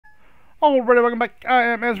Alrighty, welcome back. I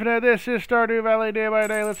am Esmond. This is Stardew Valley day by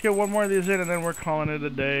day. Let's get one more of these in and then we're calling it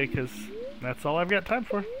a day because that's all I've got time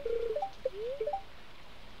for.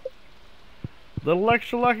 Little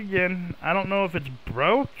extra luck again. I don't know if it's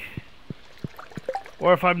broke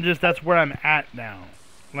or if I'm just, that's where I'm at now.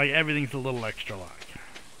 Like everything's a little extra luck.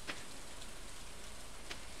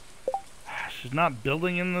 She's not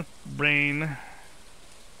building in the rain.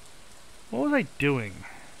 What was I doing?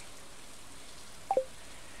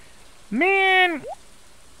 Man!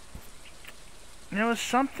 There was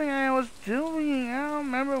something I was doing. I don't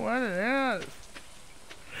remember what it is.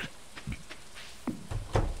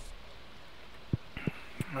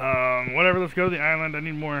 Whatever, let's go to the island. I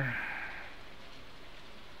need more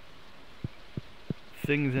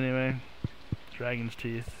things anyway. Dragon's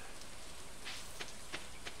teeth.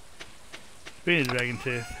 Speaking of dragon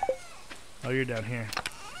teeth. Oh, you're down here.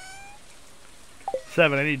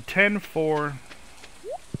 7. I need 10 for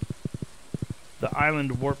the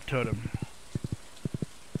island warp totem.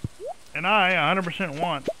 And I 100%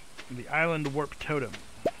 want the island warp totem.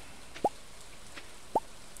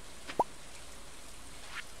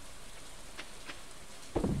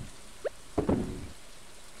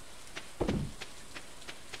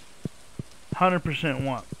 %,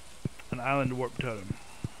 want an island warp totem.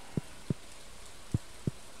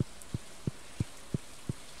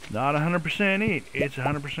 Not 100% need, it's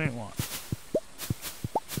 100% want.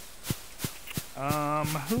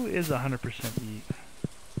 Who is 100% eat?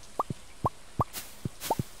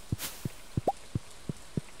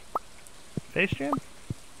 Face Jam?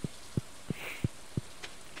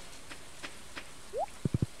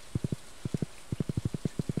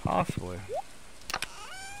 Possibly.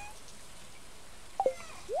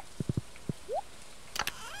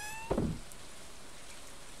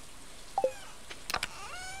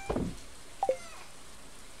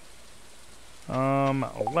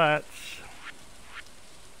 Let's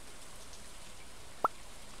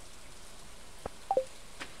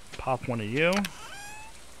pop one of you.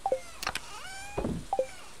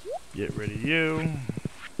 Get rid of you.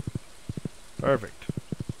 Perfect.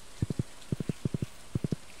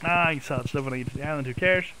 I can sell that stuff when I get to the island, who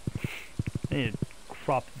cares? I need to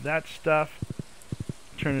crop that stuff.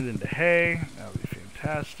 Turn it into hay. That would be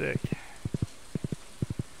fantastic.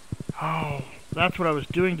 Oh, that's what I was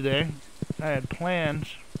doing today. I had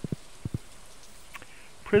plans.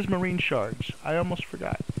 Prismarine shards. I almost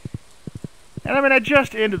forgot. And I mean, I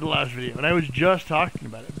just ended the last video, and I was just talking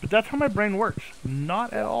about it. But that's how my brain works.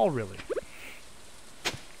 Not at all, really.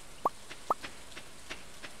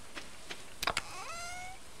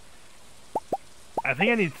 I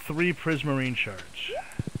think I need 3 Prismarine shards.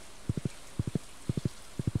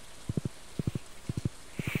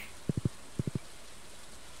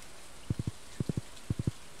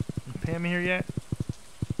 Is Pam here yet?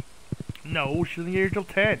 No, she doesn't get here till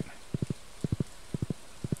 10.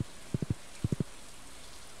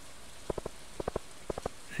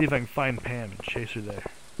 See if I can find Pam and chase her there.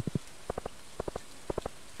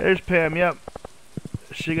 There's Pam, yep.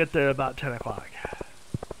 She got there about 10 o'clock.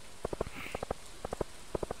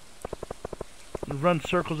 Run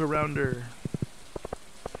circles around her.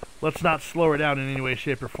 Let's not slow her down in any way,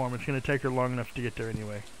 shape, or form. It's going to take her long enough to get there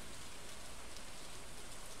anyway.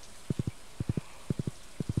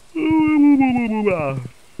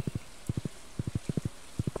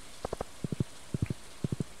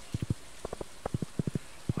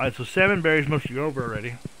 Alright, so salmon berries must be over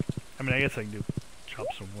already. I mean, I guess I can chop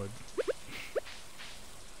some wood.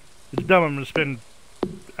 It's dumb, I'm going to spend...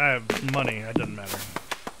 I have money, it doesn't matter.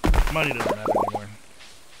 Money doesn't matter anymore.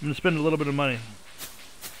 I'm going to spend a little bit of money.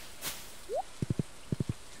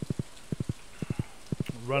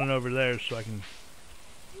 Running over there so I can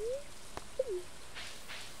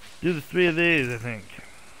do the 3 of these, I think.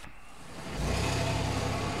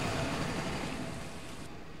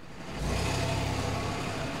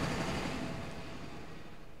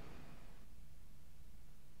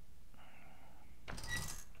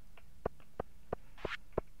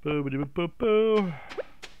 Boobity boop boop boo.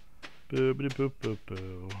 Boobity boop boop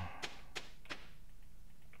boo.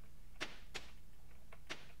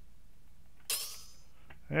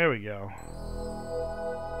 There we go.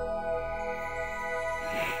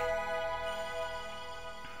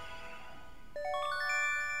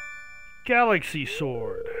 Galaxy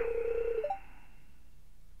Sword.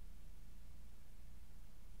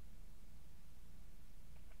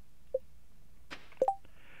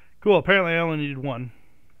 Cool, apparently I only needed 1.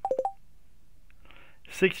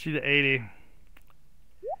 60 to 80.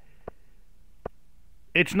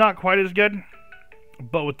 It's not quite as good,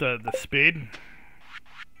 but with the speed,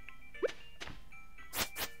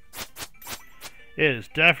 It is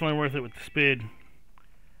definitely worth it with the speed.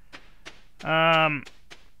 And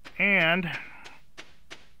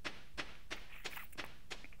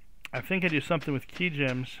I think I do something with key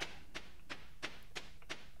gems.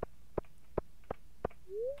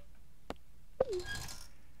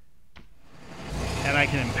 And I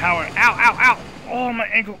can empower. Ow, ow, ow! Oh, my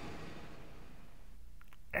ankle.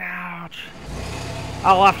 Ouch.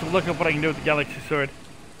 I'll have to look up what I can do with the Galaxy Sword.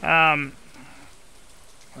 Honestly.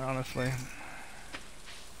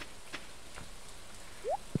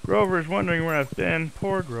 Grover's wondering where I've been.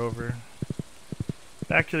 Poor Grover.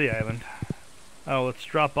 Back to the island. Oh, let's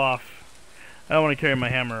drop off. I don't want to carry my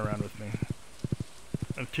hammer around with me.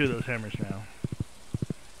 I have 2 of those hammers now.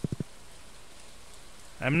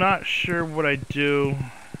 I'm not sure what I do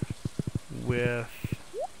with...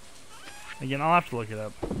 Again, I'll have to look it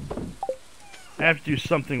up. I have to do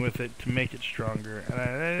something with it to make it stronger.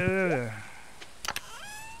 And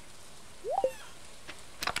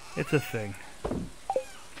it's a thing.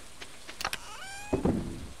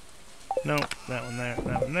 No, that one there,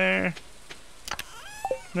 that one there.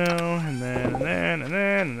 No, and then, and then, and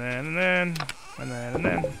then, and then, and then, and then, and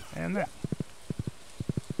then, and then.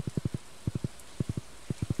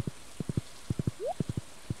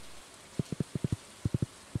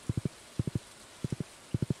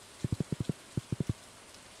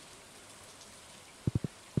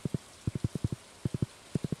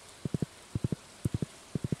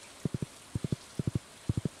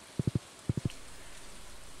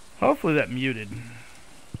 Hopefully that muted.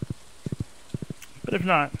 But if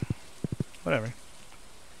not, whatever.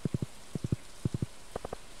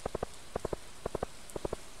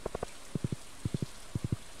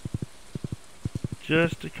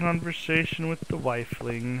 Just a conversation with the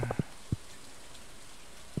wifeling.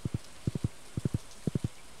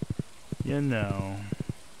 You know,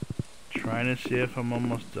 trying to see if I'm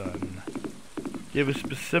almost done. Give a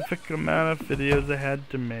specific amount of videos I had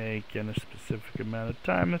to make and a specific amount of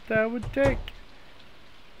time that would take.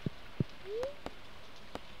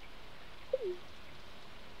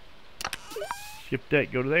 Skip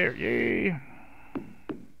that, go to there, yay!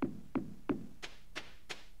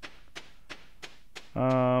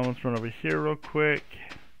 Let's run over here real quick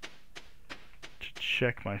to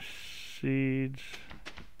check my seeds.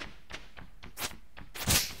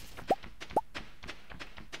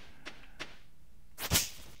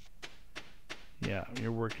 Yeah,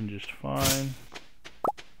 you're working just fine.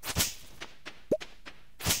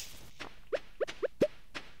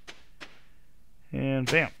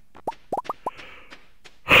 And bam.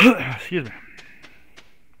 Excuse me.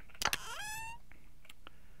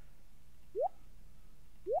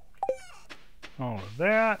 All of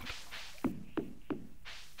that.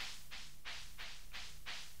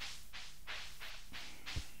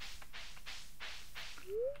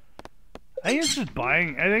 I think it's just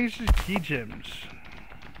buying, I think it's just key gems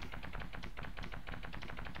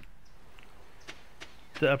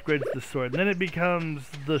to upgrade the sword. And then it becomes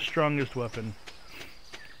the strongest weapon.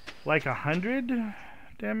 Like 100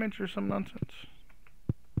 damage or some nonsense.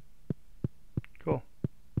 Cool.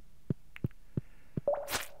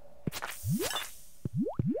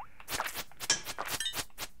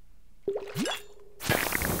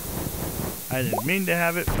 I didn't mean to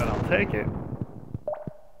have it, but I'll take it.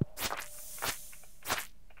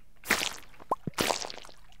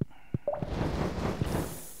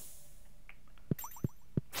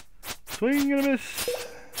 Swing and a miss.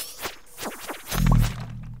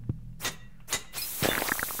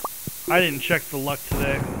 I didn't check the luck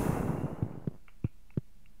today.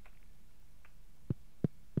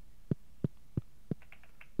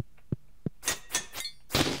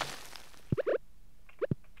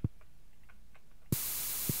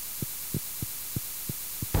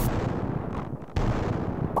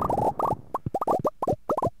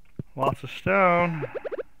 Lots of stone.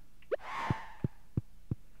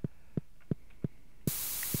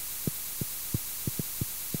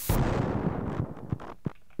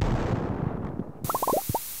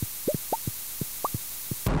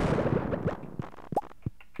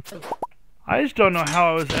 I just don't know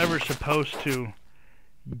how I was ever supposed to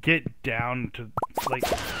get down to, like,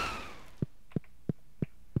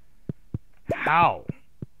 how,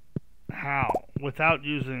 without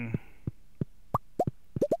using,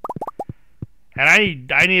 and I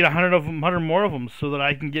need 100 of them, 100 more of them so that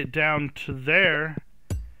I can get down to there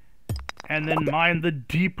and then mine the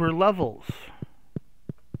deeper levels.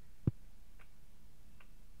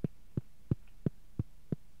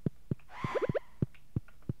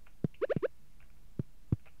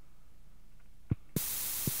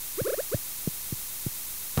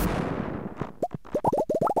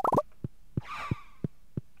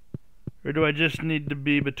 Or do I just need to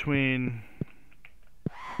be between,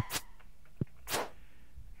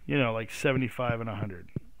 you know, like 75 and 100?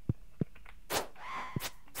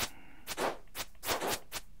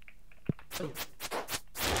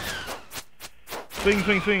 Swing,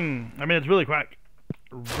 swing, swing. I mean, it's really quick.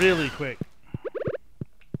 Really quick.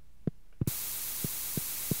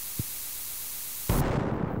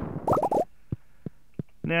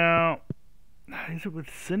 Now, is it with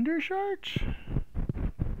cinder shards?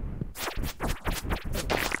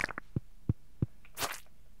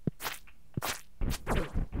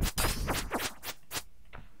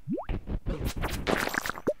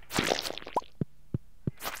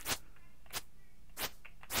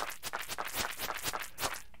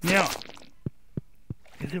 Now,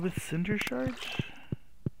 is it with cinder shards?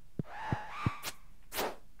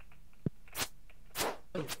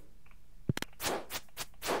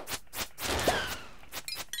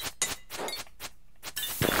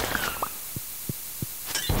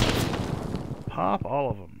 Pop all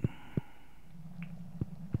of them.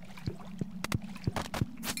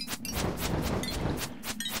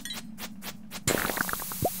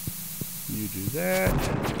 You do that.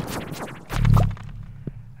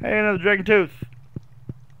 Hey, another dragon tooth.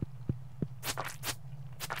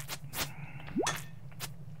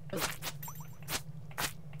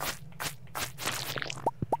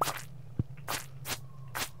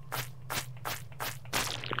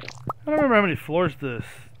 I don't remember how many floors this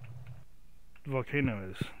volcano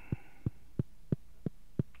is.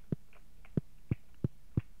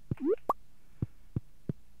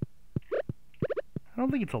 I don't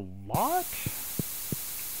think it's a lot.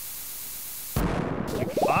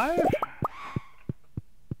 Like 5?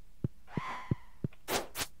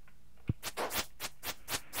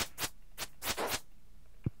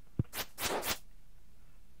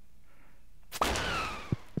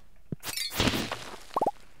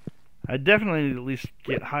 I definitely need to at least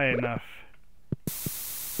get high enough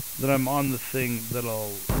that I'm on the thing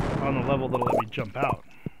that'll, on the level that'll let me jump out.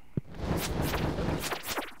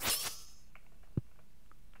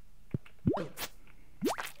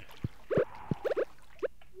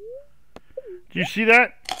 Do you see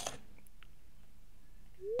that?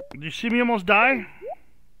 Do you see me almost die?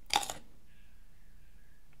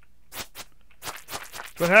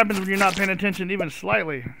 What happens when you're not paying attention even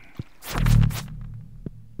slightly?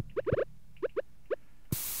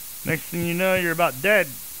 Next thing you know, you're about dead.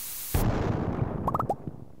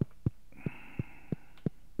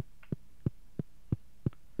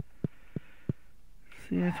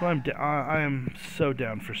 See, that's why I am so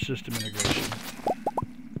down for system integration.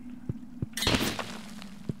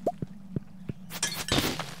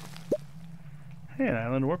 Hey, an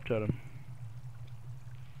island warp totem.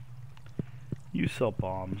 You sell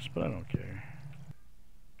bombs, but I don't care.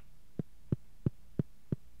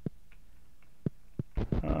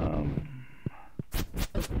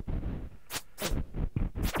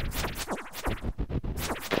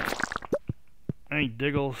 Any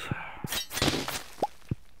diggles?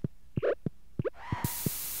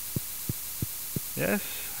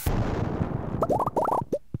 Yes.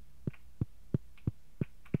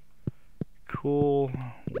 Cool.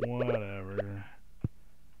 Whatever.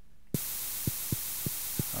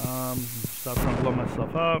 Stop trying to blow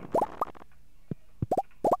myself up.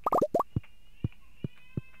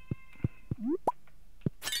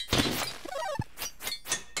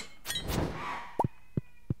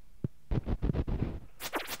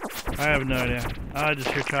 I have no idea. I just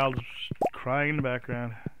hear child crying in the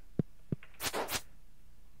background.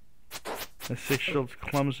 My 6-year-old's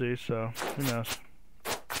clumsy, so who knows.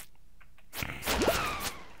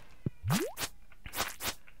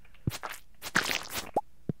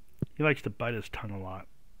 He likes to bite his tongue a lot.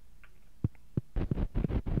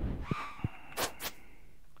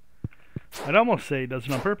 I'd almost say he does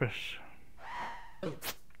it on purpose.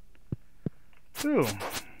 Ooh.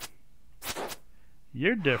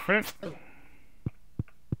 You're different.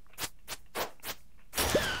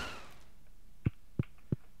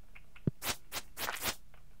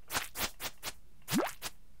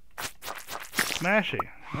 Smashy.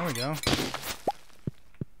 There we go.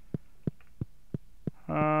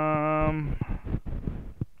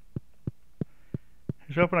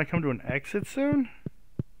 Here's hoping I come to an exit soon.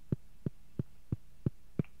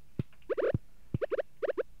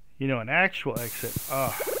 You know, an actual exit.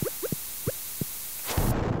 Ugh.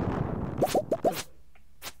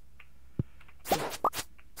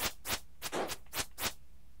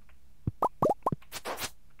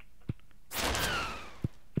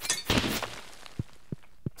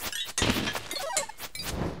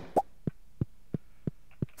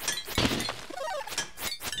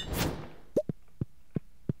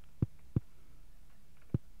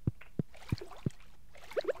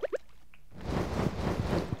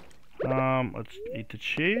 Let's eat the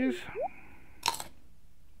cheese.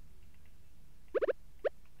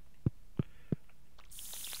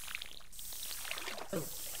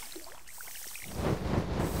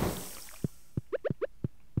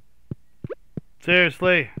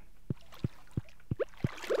 Seriously.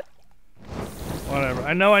 Whatever.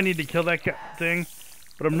 I know I need to kill that thing,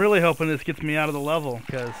 but I'm really hoping this gets me out of the level,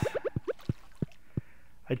 because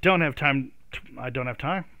I don't have time. I don't have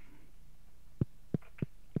time.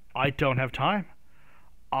 I don't have time.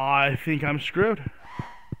 I think I'm screwed.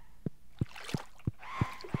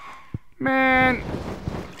 Man.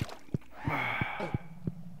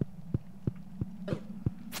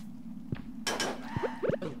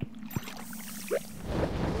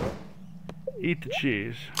 Eat the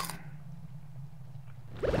cheese.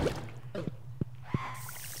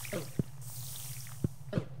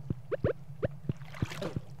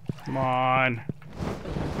 Come on.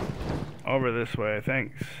 Over this way,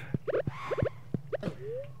 thanks.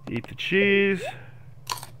 Eat the cheese.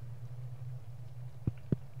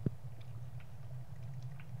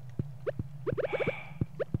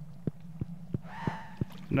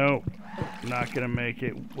 Nope. Not gonna make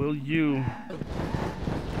it. Will you?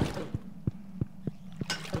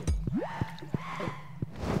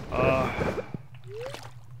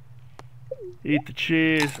 Eat the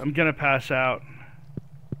cheese. I'm gonna pass out.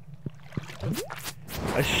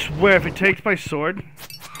 I swear, if it takes my sword...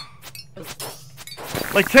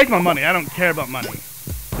 Like, take my money. I don't care about money.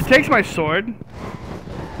 If it takes my sword,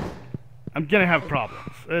 I'm gonna have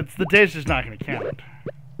problems. The day's just not gonna count.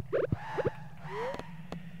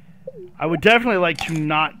 I would definitely like to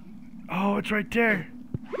not... Oh, it's right there.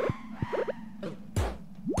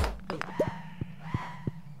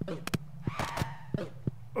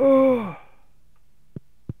 Oh.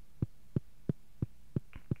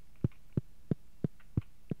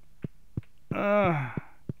 I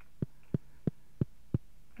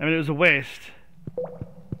mean, it was a waste.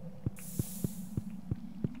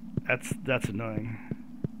 That's annoying.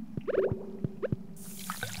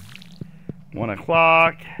 1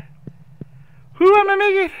 o'clock. Who am I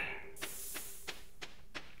making?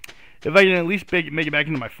 If I can at least make it back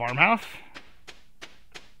into my farmhouse.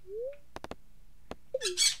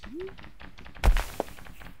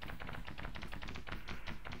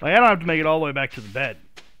 Like, I don't have to make it all the way back to the bed.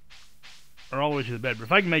 Or all the way to the bed. But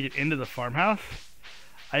if I can make it into the farmhouse,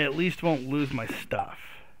 I at least won't lose my stuff.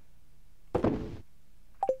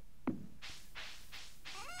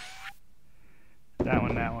 That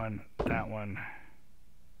one, that one, that one.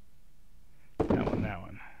 That one, that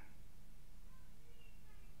one.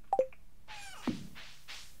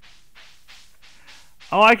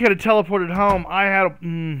 Oh, I could have teleported home. I had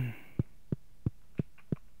a...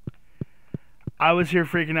 I was here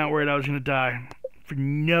freaking out worried I was going to die. For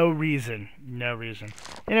no reason. No reason.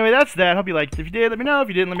 Anyway, that's that. Hope you liked it. If you did, let me know. If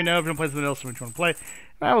you didn't, let me know. If you want to play something else, which you want to play.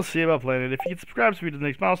 And I will see about playing it. If you can subscribe to me to the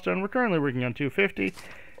next milestone, we're currently working on 250.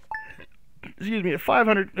 Excuse me, at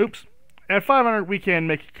 500. Oops. At 500, we can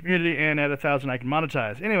make a community, and at 1,000, I can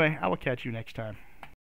monetize. Anyway, I will catch you next time.